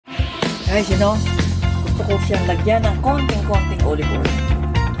Guys, you know, gusto ko siyang lagyan ng konting-konting olive oil.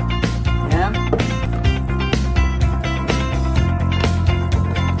 Ayan.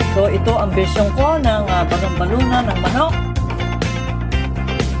 So, ito ang version ko ng balon-balunan ng manok.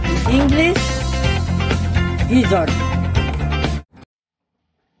 In English, Gizzards.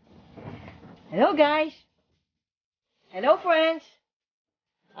 Hello guys! Hello friends!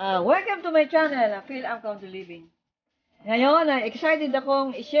 Welcome to my channel, Feel I'm Country Living. Ngayon, excited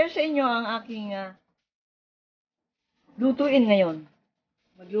akong i-share sa inyo ang aking lutuin ngayon.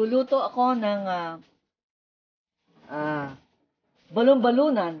 Magluluto ako ng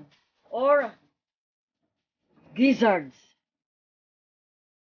balon-balunan or gizzards.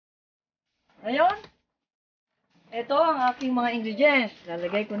 Ngayon, ito ang aking mga ingredients.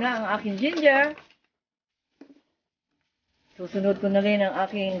 Lalagay ko na ang aking ginger. Susunod ko na rin ang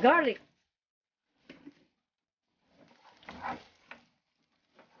aking garlic.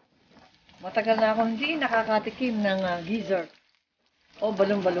 Matagal na ako hindi nakakatikim ng gizzard o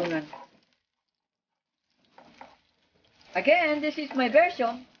balon-balunan. Again, this is my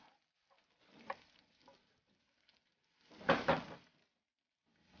version.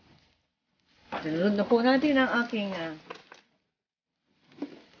 Sunod na po natin ang aking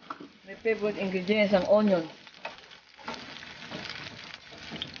my favorite ingredients, ang onion.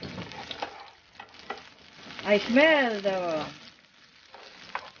 I smell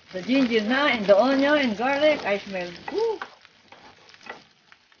the ginger na and the onion and garlic. I smell. Woo!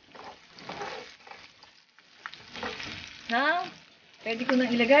 Now, pwede ko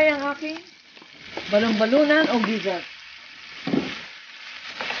nang ilagay ang aking balon-balunan o gizzard.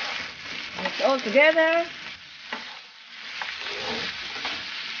 Mix all together.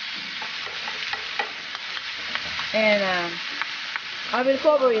 And I will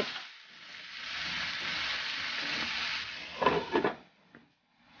cover it.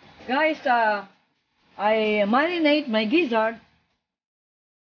 Guys, I marinate my gizzard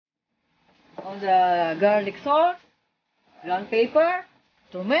on the garlic salt, ground pepper,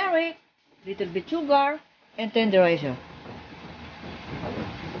 turmeric, little bit sugar, and tenderizer.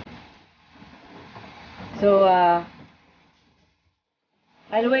 So,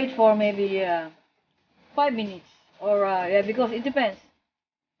 I'll wait for maybe 5 minutes, or yeah, because it depends.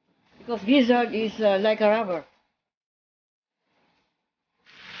 Because gizzard is like a rubber.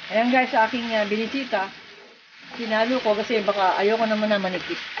 Ayan guys, sa aking binisita, sinalo ko kasi baka ayoko naman na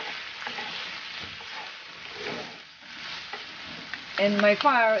manikip. And my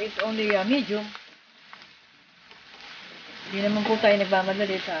fire is only medium. Hindi naman po tayo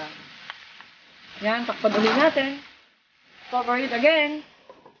nagmamadali sa... Yan, takpan ulit natin. Cover it again.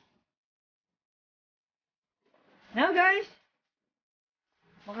 Now guys,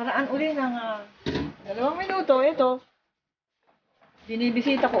 makaraan ulit ng 2 minuto, ito.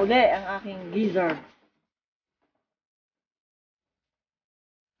 Binibisita ko ulit ang aking gizzard.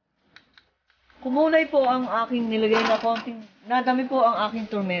 Kumulay po ang aking nilagay na konting, nadami po ang aking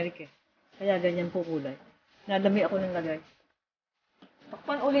turmeric eh. Kaya ganyan po kulay. Nadami ako ng lagay.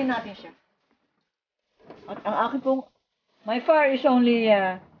 Takpan ulit natin siya. At ang aking pong, my fire is only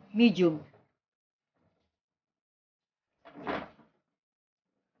medium.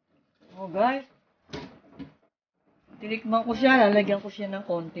 Oh guys, tinikman ko siya, lalagyan ko siya ng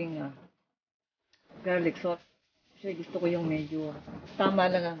konting garlic salt. Kasi gusto ko yung medyo tama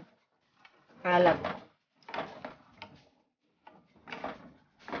lang ang kalat.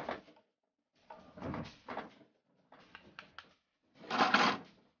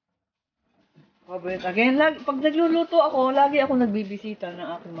 Cover it again. Pag nagluluto ako, lagi ako nagbibisita ng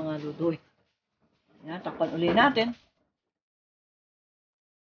aking mga luto. Yan, takpan ulit natin.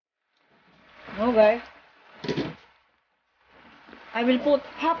 No guys. I will put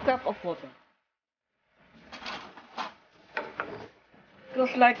half cup of water.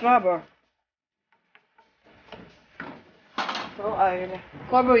 Just like rubber. So I'll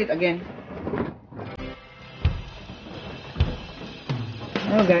cover it again.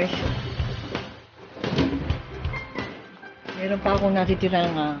 Oh guys. Meron pa akong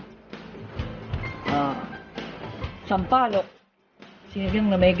natitirang sampalok.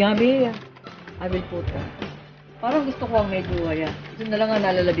 Sinigang na may gabi. I will put parang gusto ko ang medyo ito na lang ang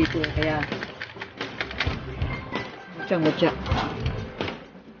nalalabi ko. Kaya mutya-mutya.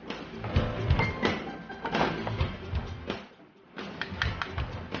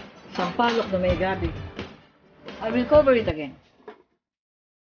 Sampalok na may gabi. I will cover it again.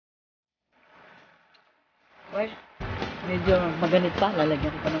 Well, medyo maganit pa. Lalagyan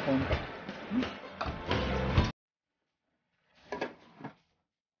ko pa ng konti.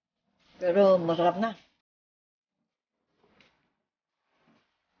 Pero masarap na.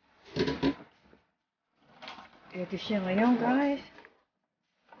 Ito siya ngayon, guys.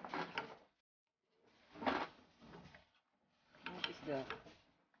 What is that?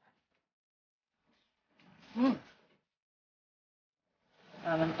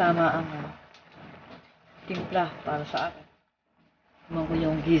 Tamang-tama ang timpla para sa akin. Naman ko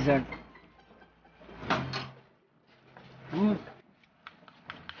yung gizzard.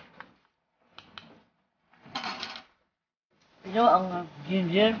 Ito ang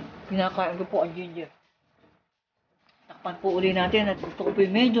ginger. Pinakain ko po ang ginger. Takpan po uli natin at gusto ko po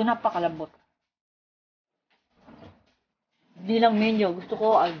yung medyo napakalambot. Hindi lang medyo, gusto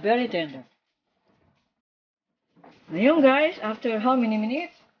ko ay very tender. Ngayon guys, after how many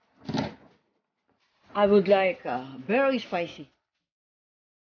minutes? I would like very spicy.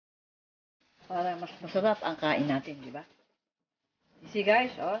 Para mas masarap ang kain natin, di ba? You see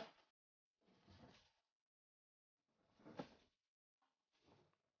guys, oh.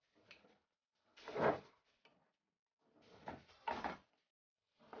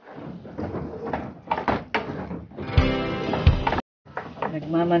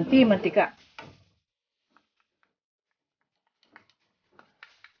 Mantika.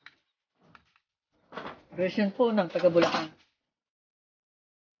 Version po ng taga-Bulacan.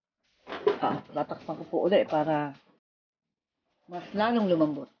 Tatakpan ko po ulit para mas lalong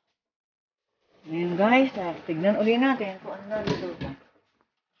lumambot. Ngayon guys, tignan ulit natin kung ano na dito.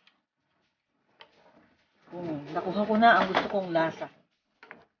 Nakuha ko na ang gusto kong lasa.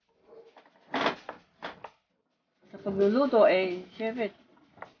 Sa pagluluto, syempre,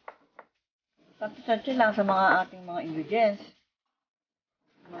 tatsi lang sa mga ating mga ingredients.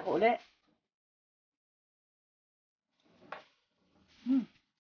 Tignan ko ulit.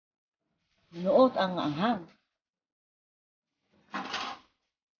 Nuot ang anghang.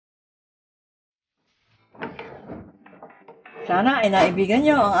 Sana ay naibigan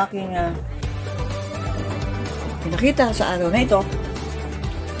nyo ang aking pinakita sa araw na ito.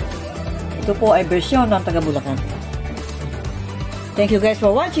 Ito po ay bersyon ng taga-Bulacan. Thank you guys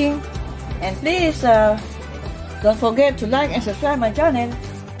for watching. And please, don't forget to like and subscribe my channel.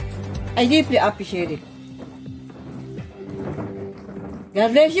 I deeply appreciate it.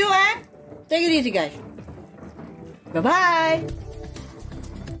 God bless you and take it easy guys. Bye-bye.